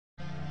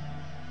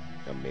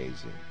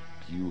Amazing.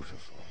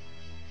 Beautiful.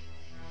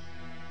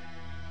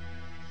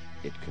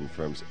 It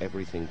confirms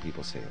everything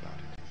people say about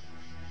it.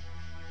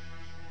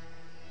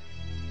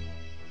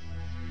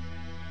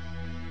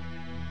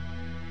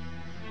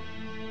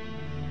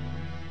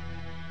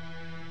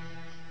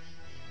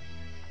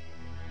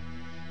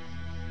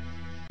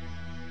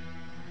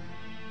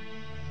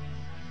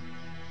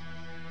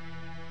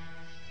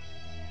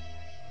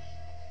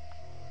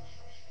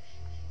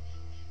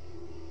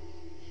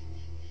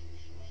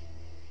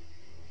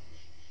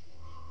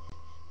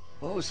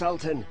 O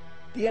Sultan,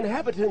 the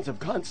inhabitants of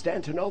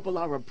Constantinople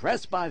are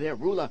oppressed by their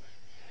ruler.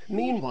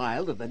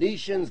 Meanwhile, the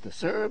Venetians, the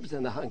Serbs,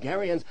 and the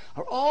Hungarians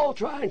are all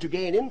trying to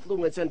gain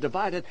influence and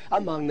divide it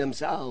among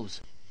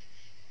themselves.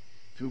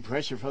 Through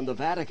pressure from the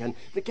Vatican,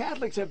 the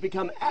Catholics have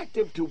become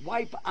active to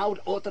wipe out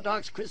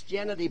Orthodox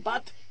Christianity,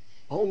 but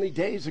only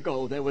days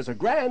ago there was a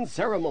grand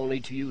ceremony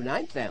to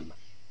unite them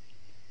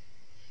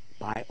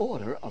by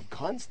order of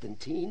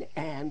Constantine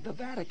and the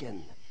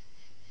Vatican.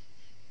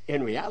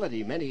 In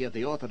reality, many of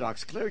the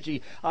Orthodox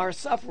clergy are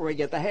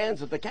suffering at the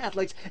hands of the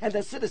Catholics, and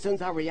the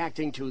citizens are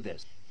reacting to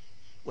this.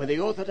 When the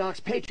Orthodox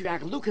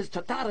Patriarch Lucas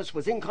Tataris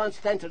was in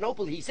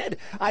Constantinople, he said,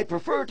 "I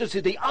prefer to see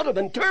the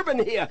Ottoman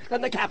turban here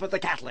than the cap of the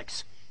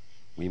Catholics."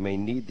 We may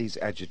need these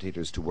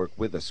agitators to work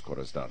with us,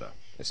 Khorasdada,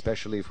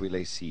 especially if we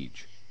lay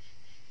siege.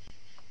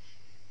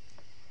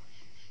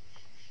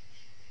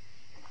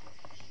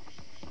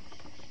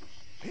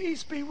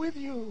 Peace be with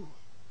you.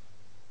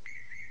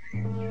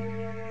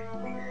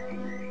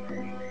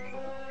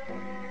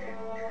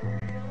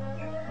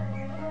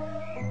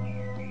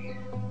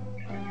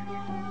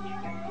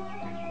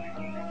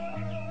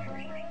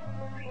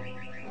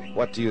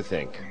 What do you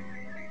think?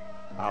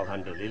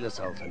 Alhamdulillah,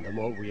 Sultan. The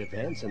more we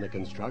advance in the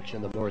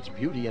construction, the more its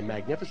beauty and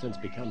magnificence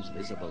becomes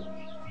visible.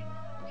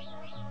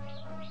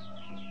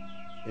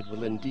 It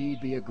will indeed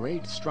be a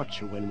great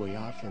structure when we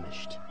are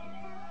finished.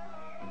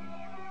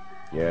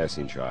 Yes,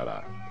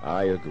 inshallah.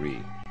 I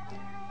agree.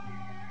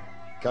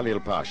 Khalil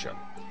Pasha,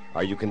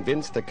 are you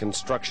convinced that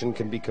construction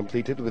can be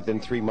completed within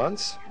 3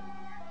 months?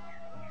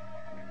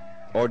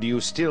 Or do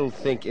you still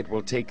think it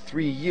will take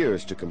 3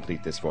 years to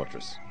complete this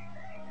fortress?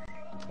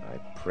 I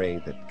pray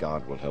that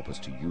God will help us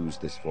to use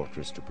this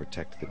fortress to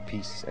protect the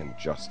peace and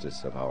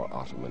justice of our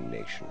Ottoman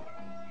nation.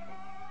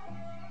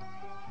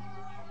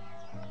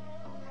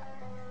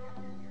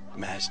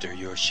 Master,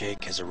 your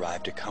sheikh has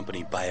arrived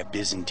accompanied by a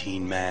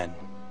Byzantine man.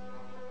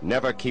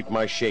 Never keep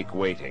my sheikh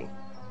waiting.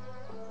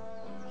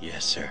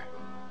 Yes, sir.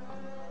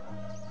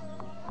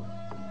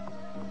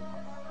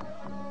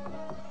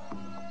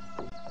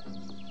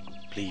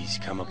 Please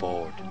come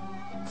aboard.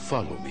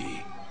 Follow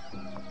me.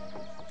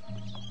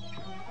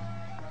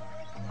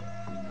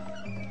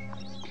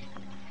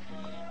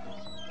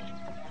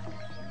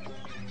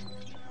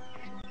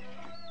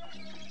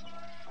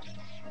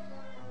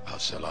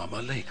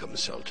 Assalamu alaikum,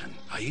 Sultan.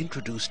 I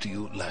introduce to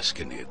you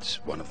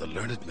Laskinids, one of the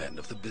learned men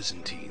of the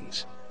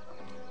Byzantines.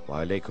 Wa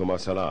alaikum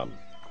assalam.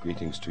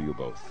 Greetings to you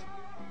both.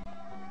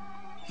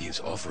 He is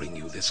offering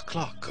you this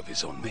clock of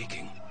his own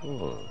making.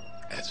 Oh.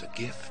 As a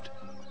gift.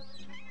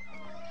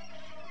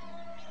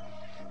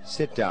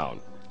 Sit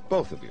down,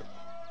 both of you.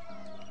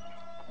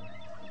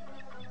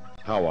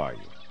 How are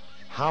you?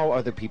 How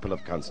are the people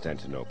of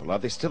Constantinople? Are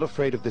they still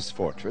afraid of this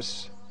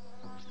fortress?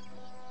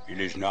 It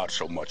is not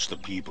so much the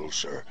people,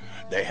 sir.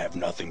 They have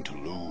nothing to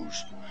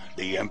lose.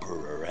 The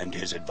Emperor and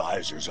his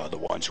advisors are the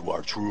ones who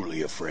are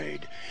truly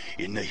afraid.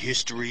 In the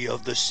history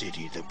of the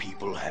city, the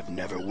people have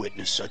never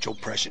witnessed such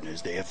oppression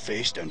as they have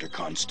faced under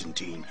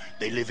Constantine.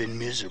 They live in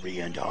misery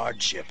and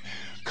hardship.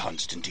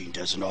 Constantine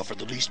doesn't offer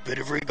the least bit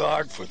of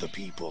regard for the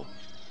people.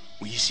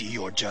 We see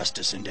your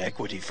justice and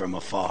equity from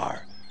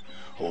afar.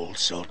 O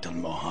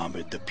Sultan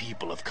Mohammed, the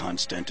people of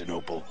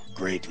Constantinople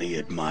greatly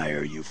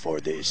admire you for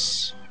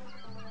this.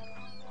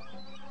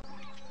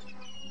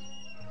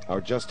 Our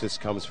justice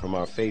comes from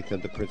our faith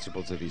and the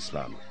principles of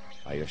Islam.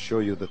 I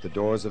assure you that the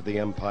doors of the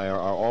empire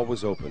are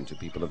always open to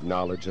people of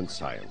knowledge and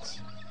science.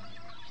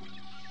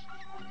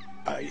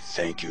 I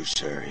thank you,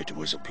 sir. It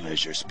was a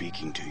pleasure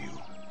speaking to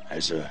you.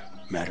 As a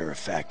matter of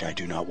fact, I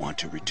do not want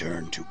to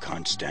return to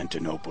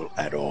Constantinople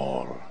at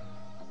all.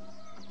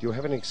 You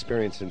have an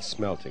experience in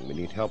smelting. We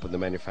need help in the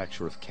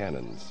manufacture of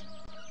cannons.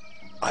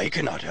 I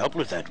cannot help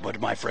with that, but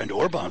my friend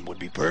Orban would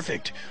be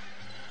perfect.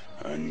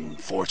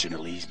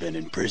 Unfortunately, he's been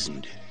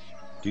imprisoned.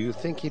 Do you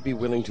think he'd be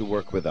willing to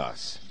work with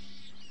us?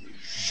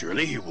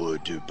 Surely he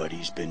would, but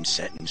he's been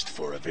sentenced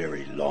for a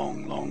very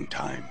long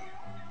time.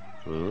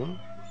 Hmm?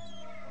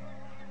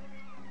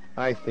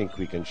 I think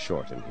we can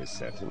shorten his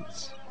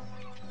sentence.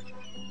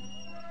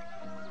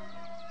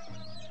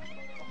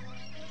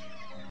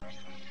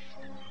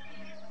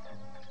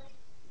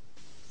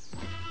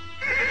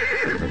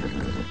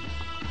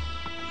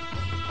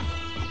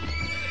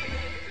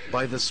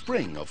 By the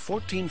spring of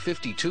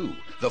 1452,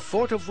 the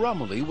fort of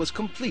Ramilli was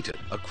completed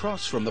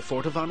across from the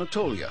fort of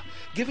Anatolia,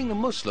 giving the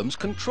Muslims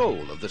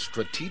control of the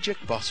strategic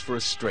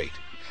Bosphorus Strait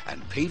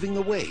and paving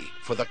the way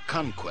for the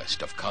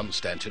conquest of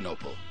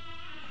Constantinople.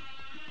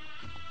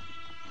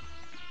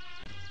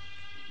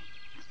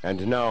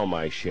 And now,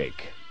 my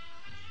sheikh,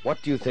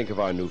 what do you think of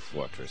our new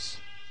fortress?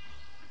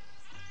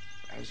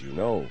 As you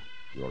know,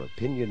 your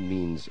opinion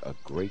means a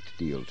great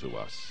deal to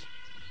us.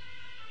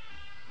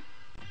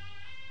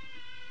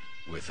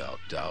 Without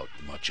doubt,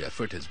 much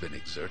effort has been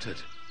exerted.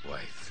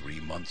 Why, 3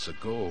 months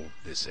ago,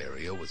 this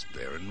area was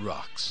barren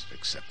rocks,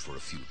 except for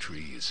a few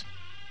trees.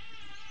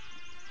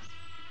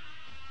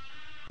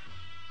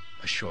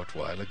 A short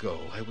while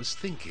ago, I was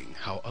thinking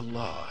how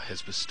Allah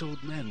has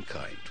bestowed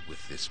mankind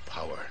with this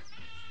power.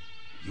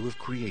 You have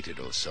created,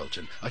 O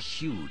Sultan, a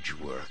huge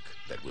work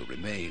that will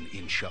remain,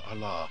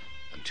 insha'Allah,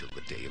 until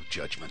the Day of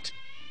Judgment.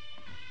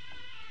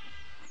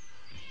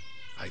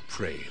 I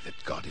pray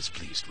that God is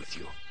pleased with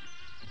you.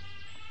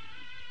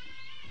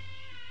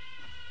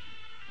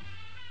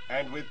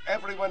 And with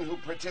everyone who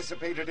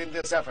participated in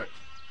this effort.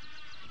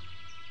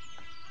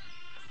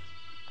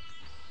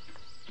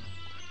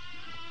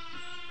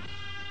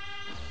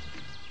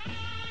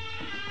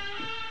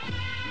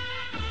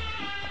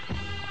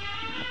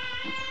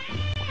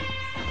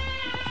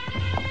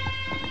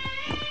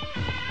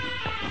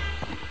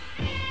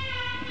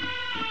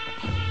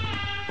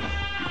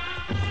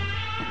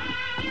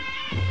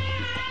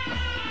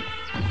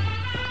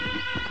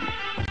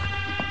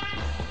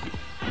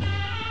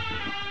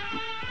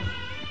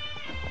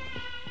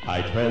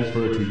 I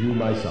transfer to you,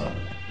 my son,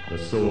 the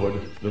sword,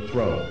 the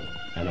throne,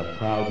 and a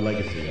proud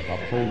legacy of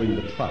upholding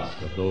the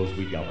trust of those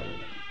we govern.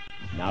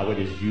 Now it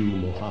is you,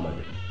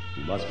 Muhammad,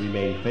 who must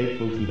remain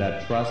faithful to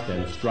that trust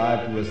and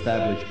strive to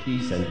establish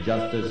peace and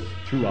justice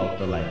throughout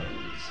the lands.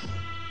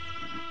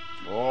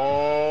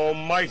 O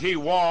mighty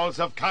walls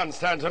of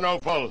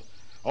Constantinople,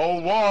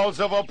 O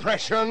walls of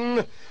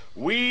oppression,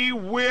 we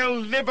will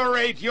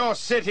liberate your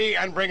city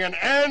and bring an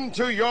end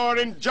to your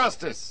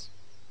injustice.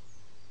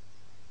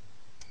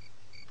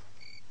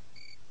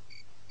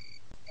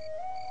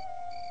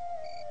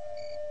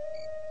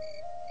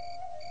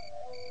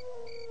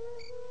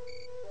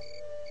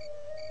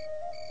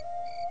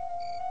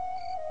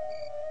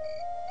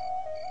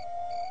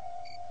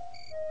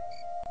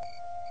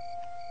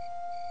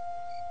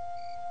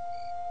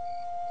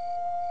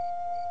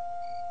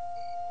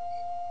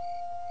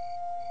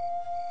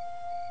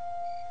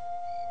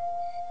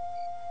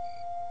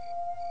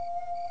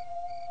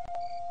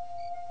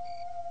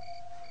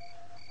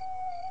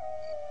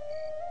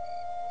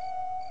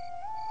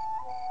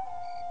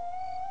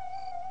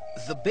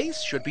 The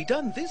base should be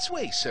done this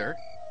way, sir.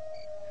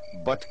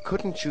 But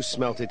couldn't you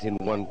smelt it in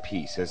one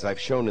piece, as I've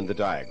shown in the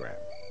diagram?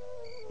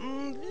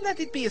 Let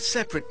it be a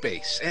separate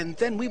base, and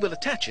then we will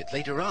attach it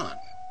later on.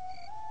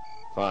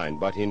 Fine,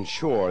 but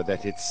ensure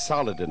that it's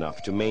solid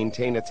enough to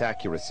maintain its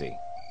accuracy.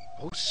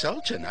 Oh,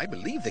 Sultan, I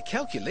believe the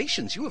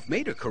calculations you have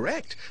made are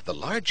correct. The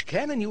large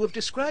cannon you have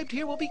described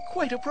here will be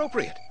quite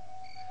appropriate.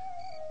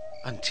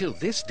 Until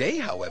this day,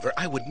 however,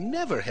 I would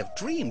never have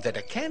dreamed that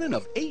a cannon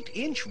of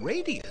 8-inch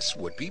radius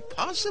would be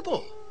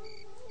possible.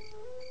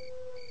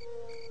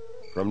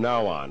 From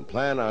now on,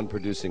 plan on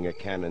producing a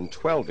cannon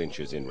 12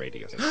 inches in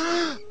radius.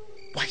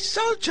 Why,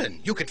 Sultan,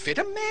 you could fit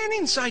a man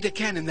inside a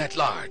cannon that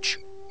large.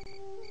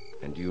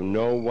 And you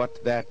know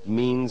what that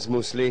means,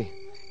 Musli?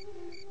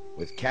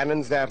 With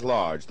cannons that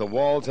large, the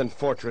walls and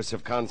fortress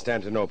of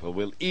Constantinople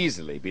will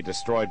easily be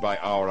destroyed by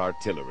our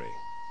artillery.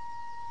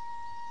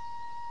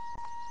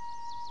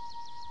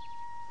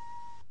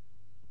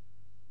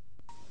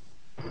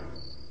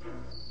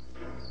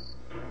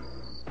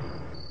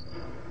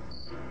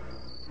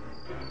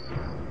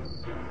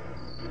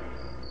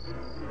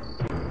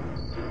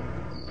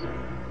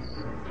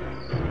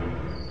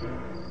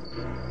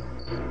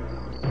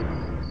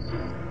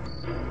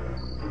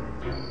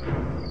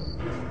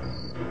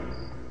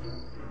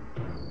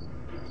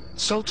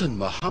 Sultan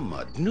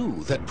Muhammad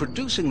knew that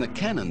producing the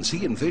cannons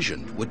he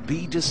envisioned would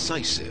be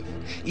decisive,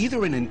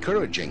 either in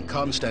encouraging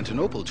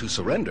Constantinople to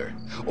surrender,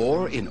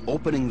 or in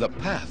opening the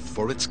path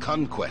for its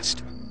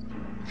conquest.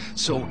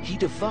 So he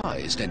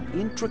devised an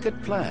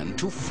intricate plan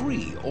to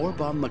free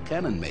Orban the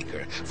cannon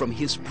maker from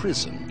his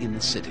prison in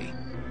the city.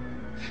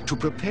 To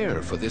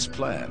prepare for this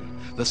plan,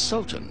 the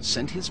Sultan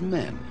sent his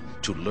men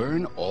to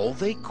learn all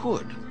they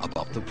could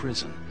about the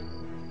prison.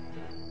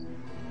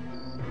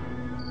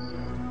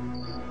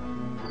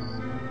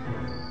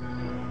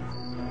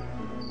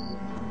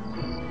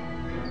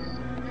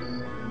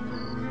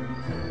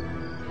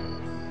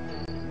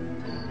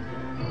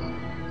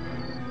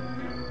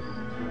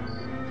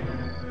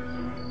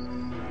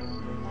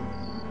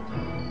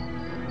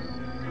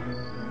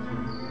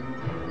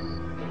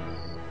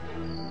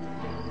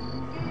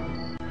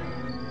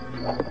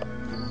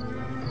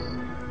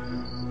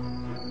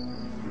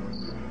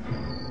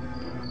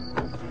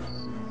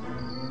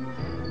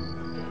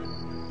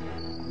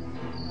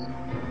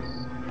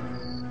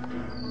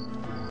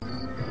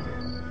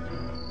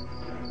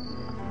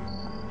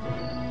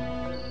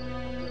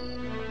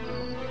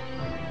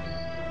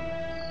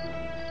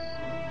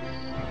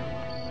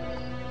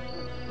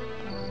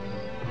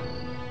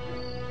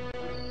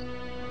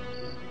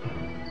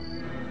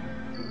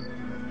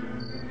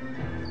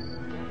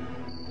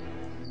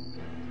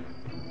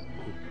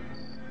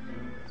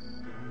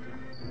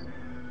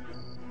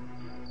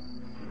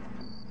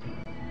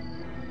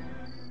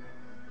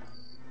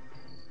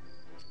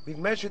 We've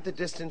measured the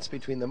distance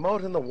between the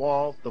moat and the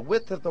wall, the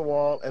width of the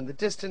wall, and the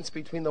distance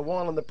between the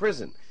wall and the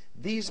prison.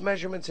 These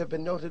measurements have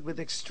been noted with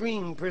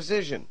extreme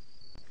precision.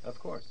 Of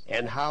course.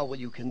 And how will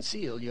you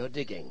conceal your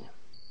digging?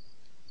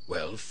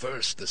 Well,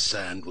 first the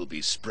sand will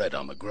be spread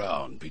on the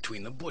ground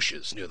between the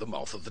bushes near the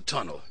mouth of the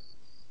tunnel.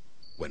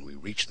 When we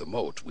reach the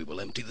moat, we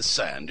will empty the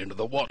sand into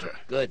the water.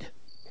 Good.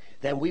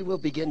 Then we will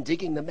begin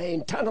digging the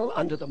main tunnel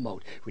under the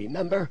moat.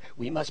 Remember,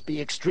 we must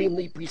be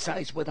extremely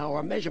precise with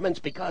our measurements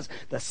because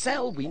the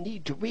cell we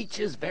need to reach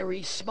is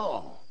very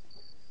small.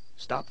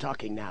 Stop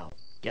talking now.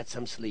 Get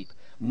some sleep.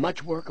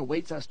 Much work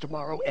awaits us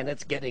tomorrow, and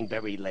it's getting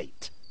very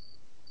late.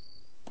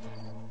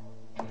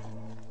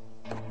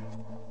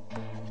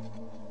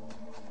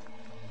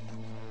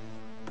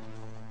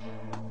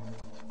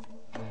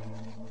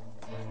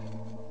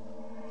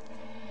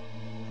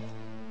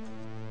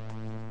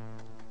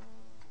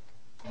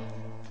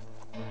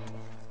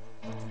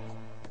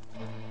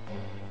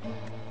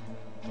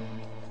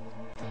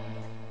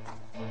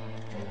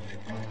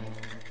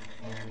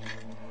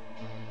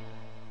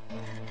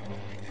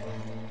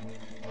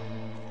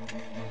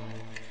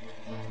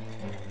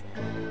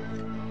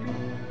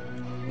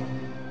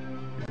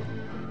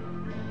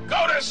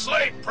 Go to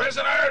sleep,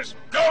 prisoners!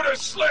 Go to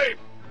sleep!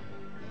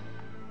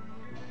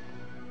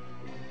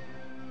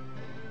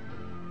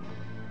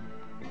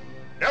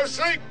 No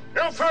sleep,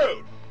 no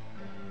food!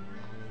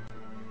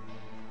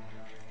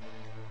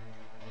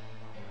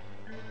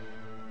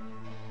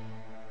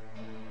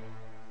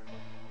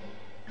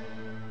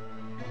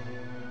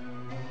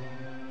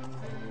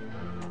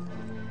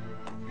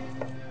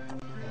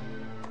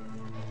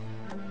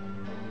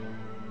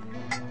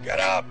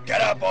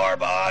 Get up,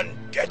 Orban!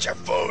 Get your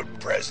food,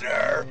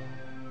 prisoner!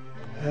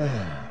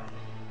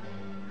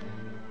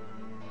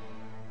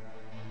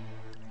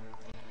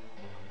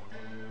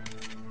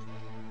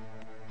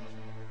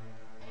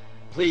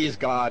 Please,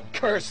 God,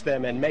 curse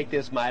them and make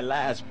this my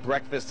last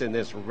breakfast in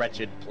this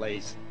wretched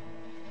place.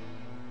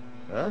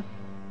 Huh?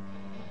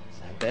 Is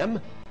that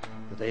them?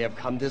 Would they have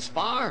come this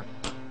far?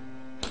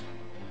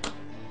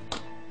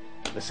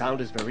 The sound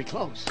is very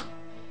close.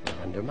 They're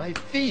under my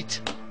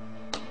feet.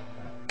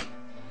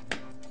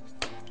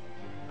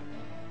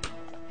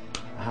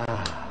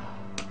 Ah.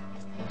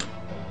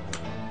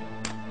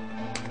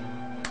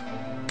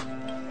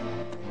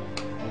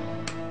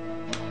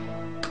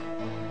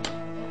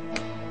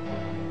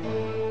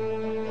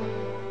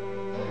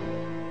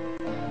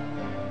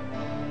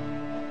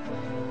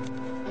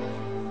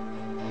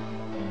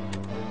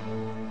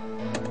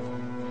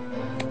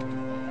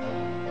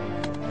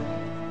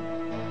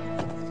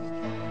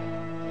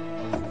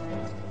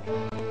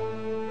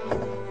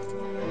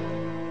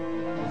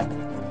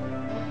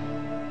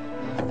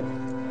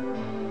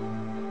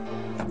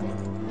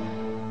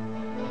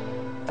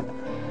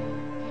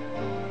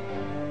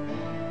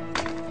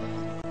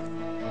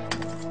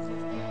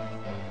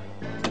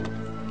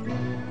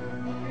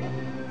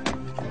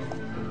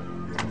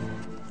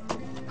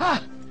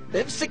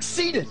 They've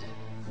succeeded!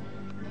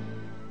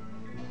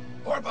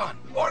 Orban!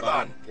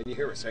 Orban! Can you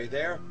hear us? Are you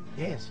there?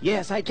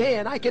 Yes, I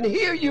can. I can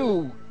hear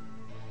you!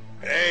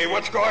 Hey,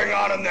 what's going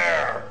on in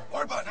there?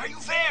 Orban, are you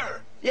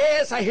there?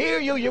 Yes, I hear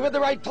you. You're in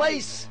the right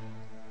place.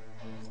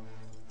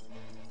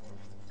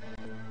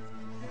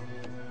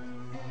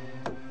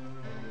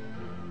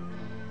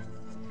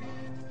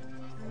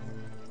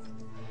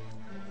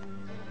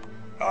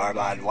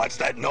 Orban, what's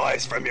that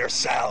noise from your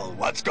cell?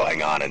 What's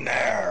going on in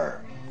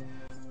there?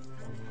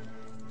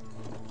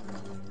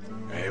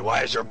 Hey,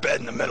 why is your bed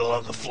in the middle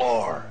of the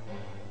floor?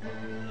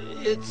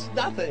 It's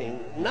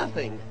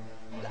nothing.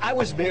 I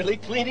was merely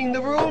cleaning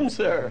the room,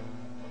 sir.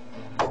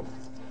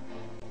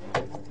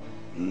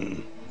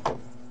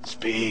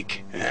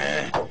 Speak,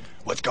 eh?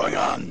 What's going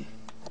on?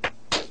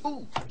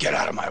 Ooh. Get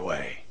out of my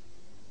way.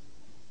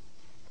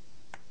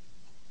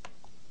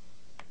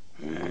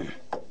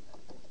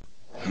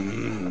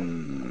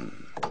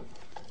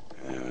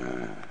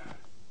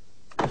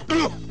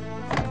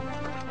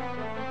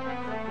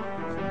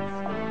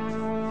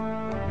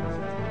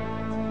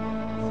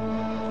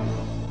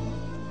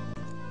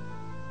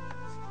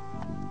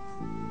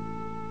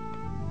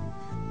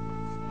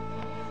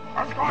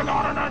 What's going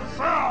on in that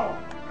cell?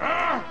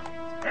 Huh?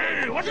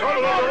 Hey, what's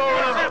going on?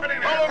 What's happening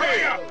there?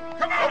 Hurry up!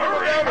 Come on,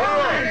 hurry!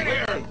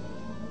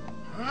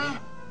 Huh?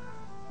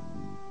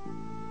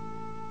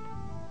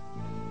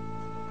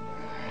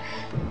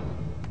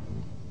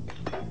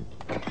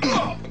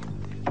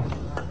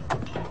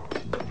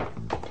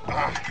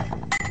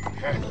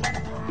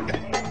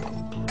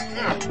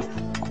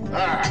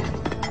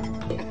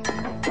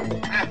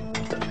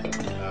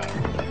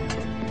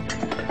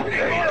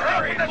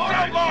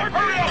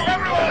 Hurry up,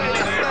 everyone!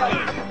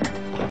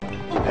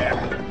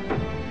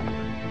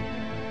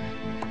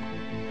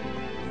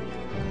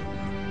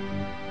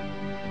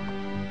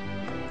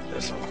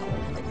 This'll